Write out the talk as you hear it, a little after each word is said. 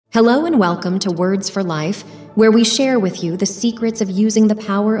Hello and welcome to Words for Life, where we share with you the secrets of using the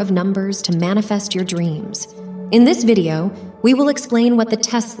power of numbers to manifest your dreams. In this video, we will explain what the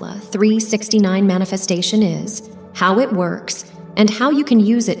Tesla 369 manifestation is, how it works, and how you can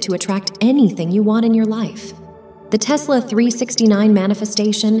use it to attract anything you want in your life. The Tesla 369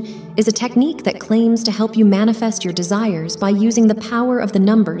 manifestation is a technique that claims to help you manifest your desires by using the power of the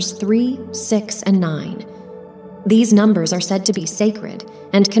numbers 3, 6, and 9. These numbers are said to be sacred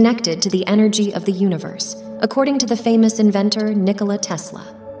and connected to the energy of the universe, according to the famous inventor Nikola Tesla.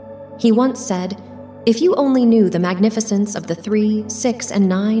 He once said, "If you only knew the magnificence of the 3, 6, and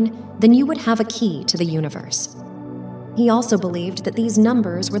 9, then you would have a key to the universe." He also believed that these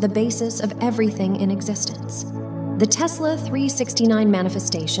numbers were the basis of everything in existence. The Tesla 369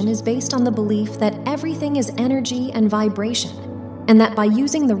 manifestation is based on the belief that everything is energy and vibration, and that by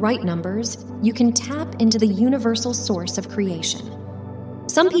using the right numbers, you can tap into the universal source of creation.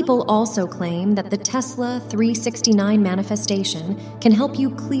 Some people also claim that the Tesla 369 manifestation can help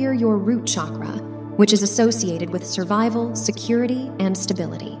you clear your root chakra, which is associated with survival, security, and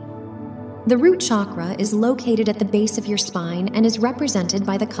stability. The root chakra is located at the base of your spine and is represented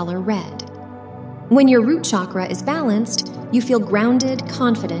by the color red. When your root chakra is balanced, you feel grounded,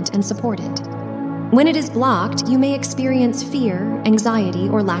 confident, and supported. When it is blocked, you may experience fear, anxiety,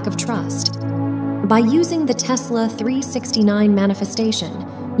 or lack of trust. By using the Tesla 369 manifestation,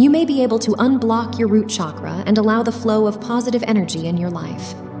 you may be able to unblock your root chakra and allow the flow of positive energy in your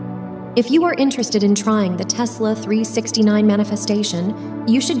life. If you are interested in trying the Tesla 369 manifestation,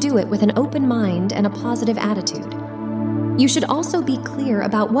 you should do it with an open mind and a positive attitude. You should also be clear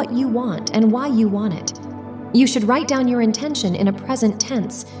about what you want and why you want it. You should write down your intention in a present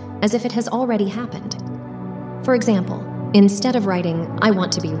tense, as if it has already happened. For example, instead of writing, "I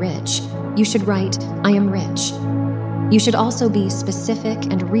want to be rich," you should write, "I am rich." You should also be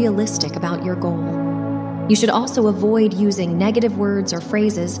specific and realistic about your goal. You should also avoid using negative words or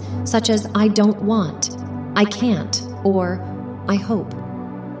phrases such as "I don't want," "I can't," or "I hope."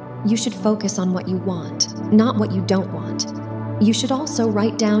 You should focus on what you want, not what you don't want. You should also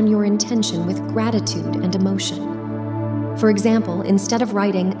write down your intention with gratitude and emotion. For example, instead of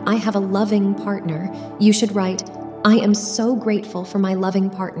writing, "I have a loving partner," you should write, "I am so grateful for my loving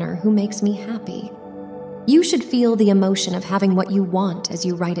partner who makes me happy." You should feel the emotion of having what you want as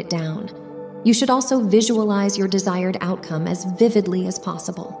you write it down. You should also visualize your desired outcome as vividly as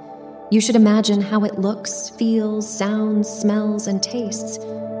possible. You should imagine how it looks, feels, sounds, smells, and tastes.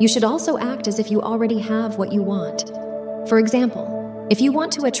 You should also act as if you already have what you want. For example, if you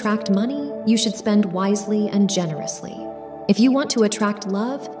want to attract money, you should spend wisely and generously. If you want to attract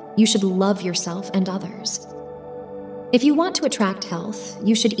love, you should love yourself and others. If you want to attract health,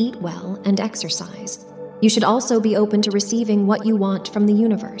 you should eat well and exercise. You should also be open to receiving what you want from the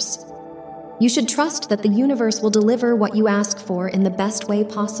universe. You should trust that the universe will deliver what you ask for in the best way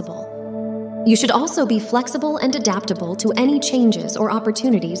possible. You should also be flexible and adaptable to any changes or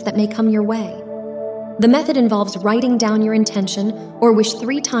opportunities that may come your way. The method involves writing down your intention or wish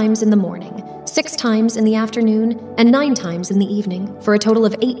 3 times in the morning, 6 times in the afternoon, and 9 times in the evening, for a total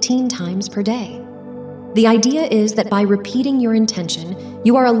of 18 times per day. The idea is that by repeating your intention,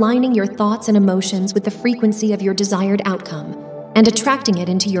 you are aligning your thoughts and emotions with the frequency of your desired outcome and attracting it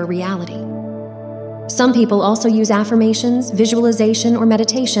into your reality. Some people also use affirmations, visualization, or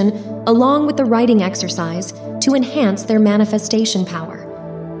meditation, along with the writing exercise, to enhance their manifestation power.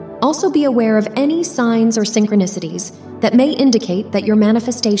 Also be aware of any signs or synchronicities that may indicate that your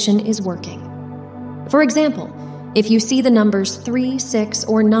manifestation is working. For example, if you see the numbers 3, 6,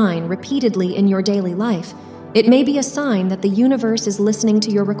 or 9 repeatedly in your daily life, it may be a sign that the universe is listening to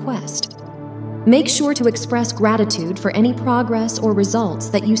your request. Make sure to express gratitude for any progress or results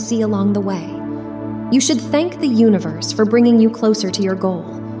that you see along the way. You should thank the universe for bringing you closer to your goal.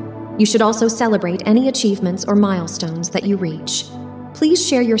 You should also celebrate any achievements or milestones that you reach. Please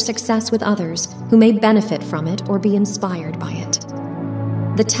share your success with others who may benefit from it or be inspired by it.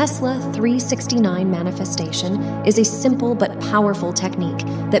 The Tesla 369 manifestation is a simple but powerful technique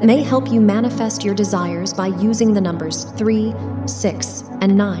that may help you manifest your desires by using the numbers 3, 6,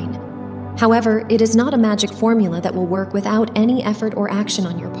 and 9. However, it is not a magic formula that will work without any effort or action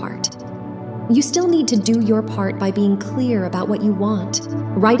on your part. You still need to do your part by being clear about what you want,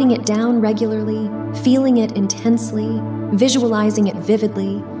 writing it down regularly, feeling it intensely, visualizing it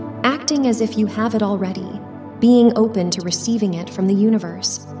vividly, acting as if you have it already, being open to receiving it from the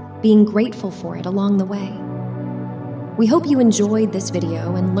universe, being grateful for it along the way. We hope you enjoyed this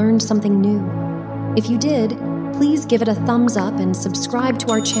video and learned something new. If you did, please give it a thumbs up and subscribe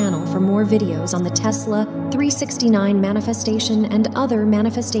to our channel for more videos on the Tesla 369 manifestation and other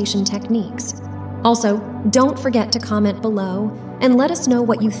manifestation techniques. Also, don't forget to comment below and let us know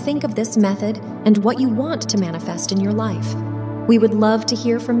what you think of this method and what you want to manifest in your life. We would love to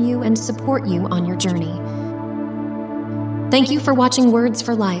hear from you and support you on your journey. Thank you for watching Words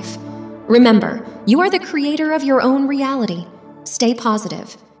for Life. Remember, you are the creator of your own reality. Stay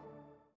positive.